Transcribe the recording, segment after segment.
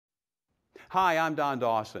Hi, I'm Don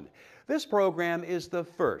Dawson. This program is the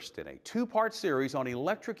first in a two-part series on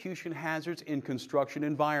electrocution hazards in construction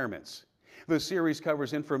environments. The series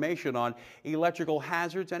covers information on electrical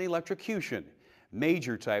hazards and electrocution,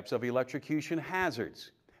 major types of electrocution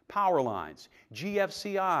hazards, power lines,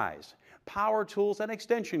 GFCIs, power tools and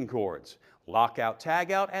extension cords, lockout,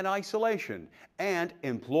 tagout and isolation, and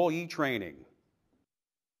employee training.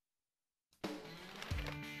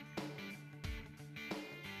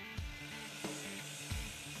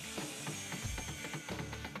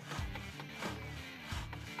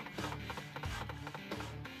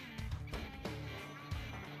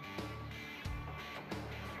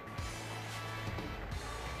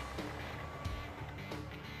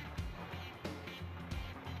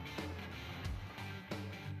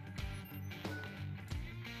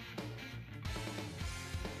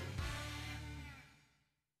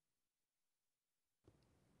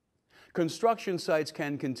 Construction sites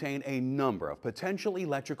can contain a number of potential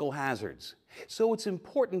electrical hazards, so it's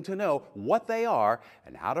important to know what they are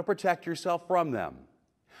and how to protect yourself from them.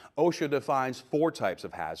 OSHA defines 4 types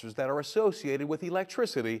of hazards that are associated with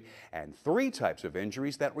electricity and 3 types of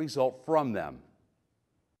injuries that result from them.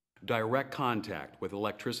 Direct contact with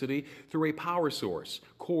electricity through a power source,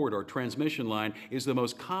 cord, or transmission line is the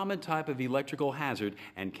most common type of electrical hazard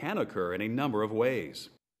and can occur in a number of ways.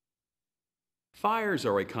 Fires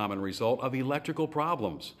are a common result of electrical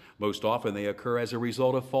problems. Most often they occur as a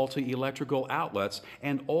result of faulty electrical outlets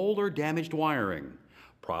and old or damaged wiring.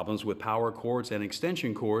 Problems with power cords and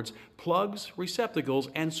extension cords, plugs, receptacles,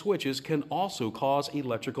 and switches can also cause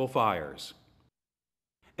electrical fires.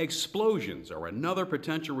 Explosions are another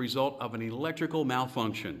potential result of an electrical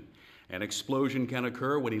malfunction. An explosion can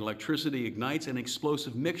occur when electricity ignites an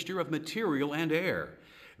explosive mixture of material and air.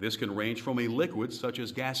 This can range from a liquid such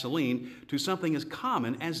as gasoline to something as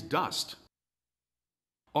common as dust.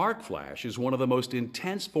 Arc flash is one of the most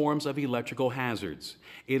intense forms of electrical hazards.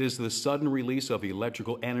 It is the sudden release of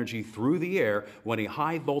electrical energy through the air when a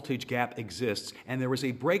high voltage gap exists and there is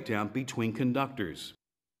a breakdown between conductors.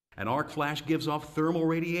 An arc flash gives off thermal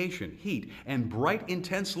radiation, heat, and bright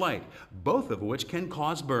intense light, both of which can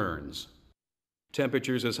cause burns.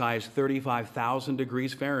 Temperatures as high as 35,000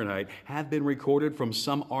 degrees Fahrenheit have been recorded from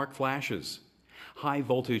some arc flashes. High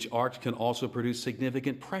voltage arcs can also produce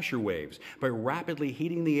significant pressure waves by rapidly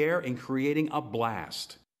heating the air and creating a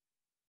blast.